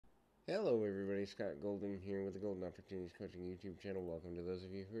Hello, everybody. Scott Golden here with the Golden Opportunities Coaching YouTube channel. Welcome to those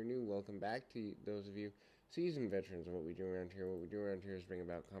of you who are new. Welcome back to those of you seasoned veterans of what we do around here. What we do around here is bring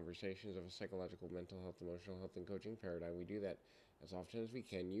about conversations of a psychological, mental health, emotional health, and coaching paradigm. We do that as often as we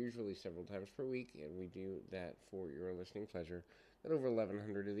can, usually several times per week, and we do that for your listening pleasure. Got over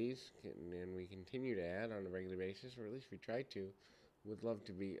 1,100 of these, and we continue to add on a regular basis, or at least we try to. Would love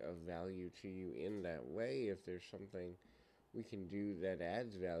to be of value to you in that way. If there's something we can do that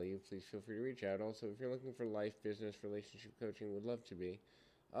adds value, please feel free to reach out. Also, if you're looking for life, business, relationship coaching, would love to be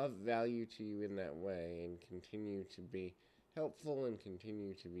of value to you in that way and continue to be helpful and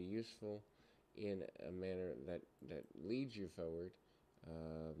continue to be useful in a manner that leads you forward.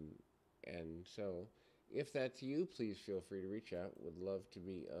 And so, if that's you, please feel free to reach out. Would love to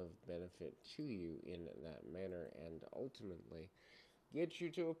be of benefit to you in that manner and ultimately get you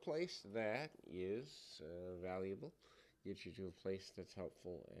to a place that is valuable, get you to a place that's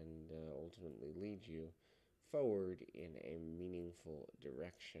helpful, and ultimately lead you forward in a meaningful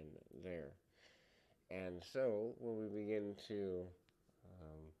direction there. And so, when we begin to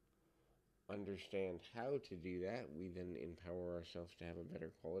um, understand how to do that, we then empower ourselves to have a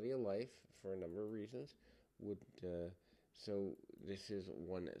better quality of life for a number of reasons. Would So this is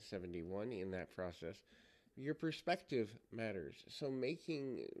 171 in that process. Your perspective matters. So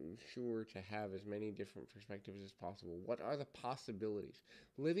making sure to have as many different perspectives as possible. What are the possibilities?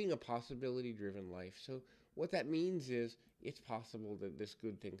 Living a possibility driven life. So what that means is it's possible that this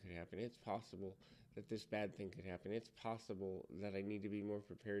good thing could happen. It's possible that this bad thing could happen. It's possible that I need to be more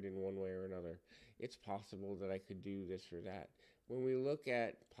prepared in one way or another. It's possible that I could do this or that. When we look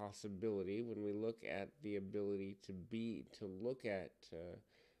at possibility, when we look at the ability to look at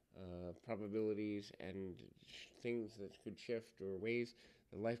probabilities and things that could shift, or ways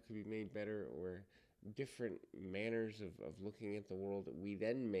that life could be made better, or different manners of looking at the world, we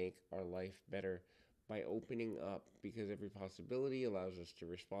then make our life better by opening up, because every possibility allows us to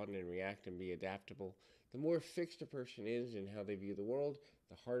respond and react and be adaptable. The more fixed a person is in how they view the world,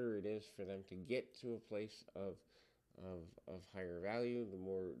 the harder it is for them to get to a place of higher value,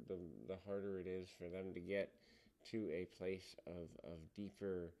 the harder it is for them to get to a place of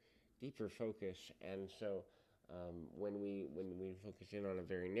deeper focus. And so when we focus in on a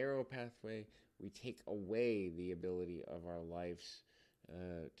very narrow pathway, we take away the ability of our lives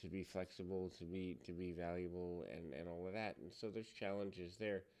to be flexible, to be valuable, and all of that. And so there's challenges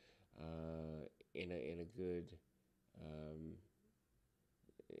there in a good um,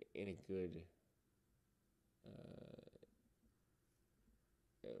 in a good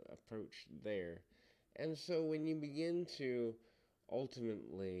approach there. And so when you begin to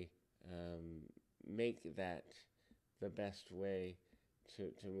ultimately make that the best way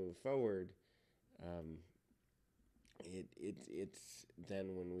to move forward, um, it's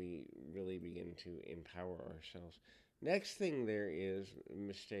then when we really begin to empower ourselves. Next thing there is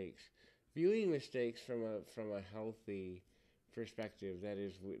mistakes. Viewing mistakes from a healthy perspective. That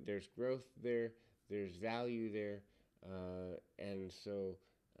is, there's growth there, there's value there, and so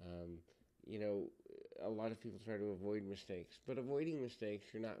um, you know, a lot of people try to avoid mistakes, but avoiding mistakes,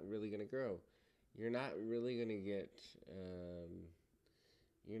 you're not really going to grow. You're not really going to get.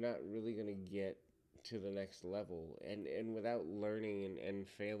 You're not really going to get to the next level, and without learning and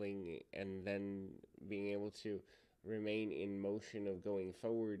failing, and then being able to remain in motion of going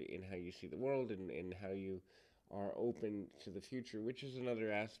forward in how you see the world, and how you are open to the future, which is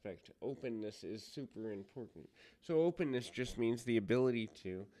another aspect. Openness is super important. So openness just means the ability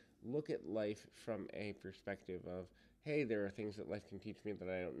to look at life from a perspective of, hey, there are things that life can teach me that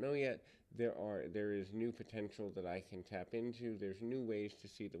I don't know yet. There is new potential that I can tap into. There's new ways to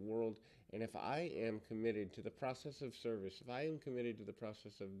see the world. And if I am committed to the process of service, if I am committed to the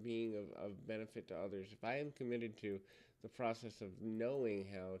process of being of benefit to others, if I am committed to the process of knowing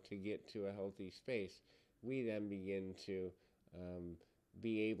how to get to a healthy space, we then begin to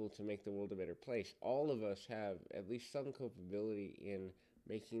be able to make the world a better place. All of us have at least some capability in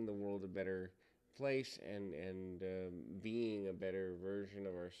making the world a better place, and being a better version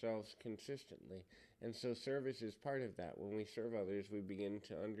of ourselves consistently. And so service is part of that. When we serve others, we begin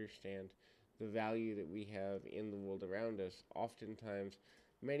to understand the value that we have in the world around us. Oftentimes,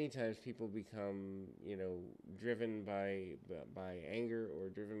 many times people become, driven by anger, or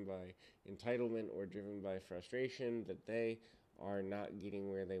driven by entitlement, or driven by frustration that they are not getting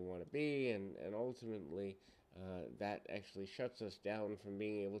where they want to be, and ultimately that actually shuts us down from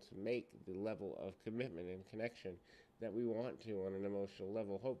being able to make the level of commitment and connection that we want to on an emotional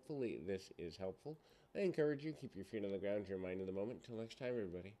level. Hopefully this is helpful. I encourage you, keep your feet on the ground, your mind in the moment. Until next time,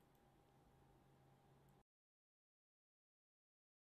 everybody.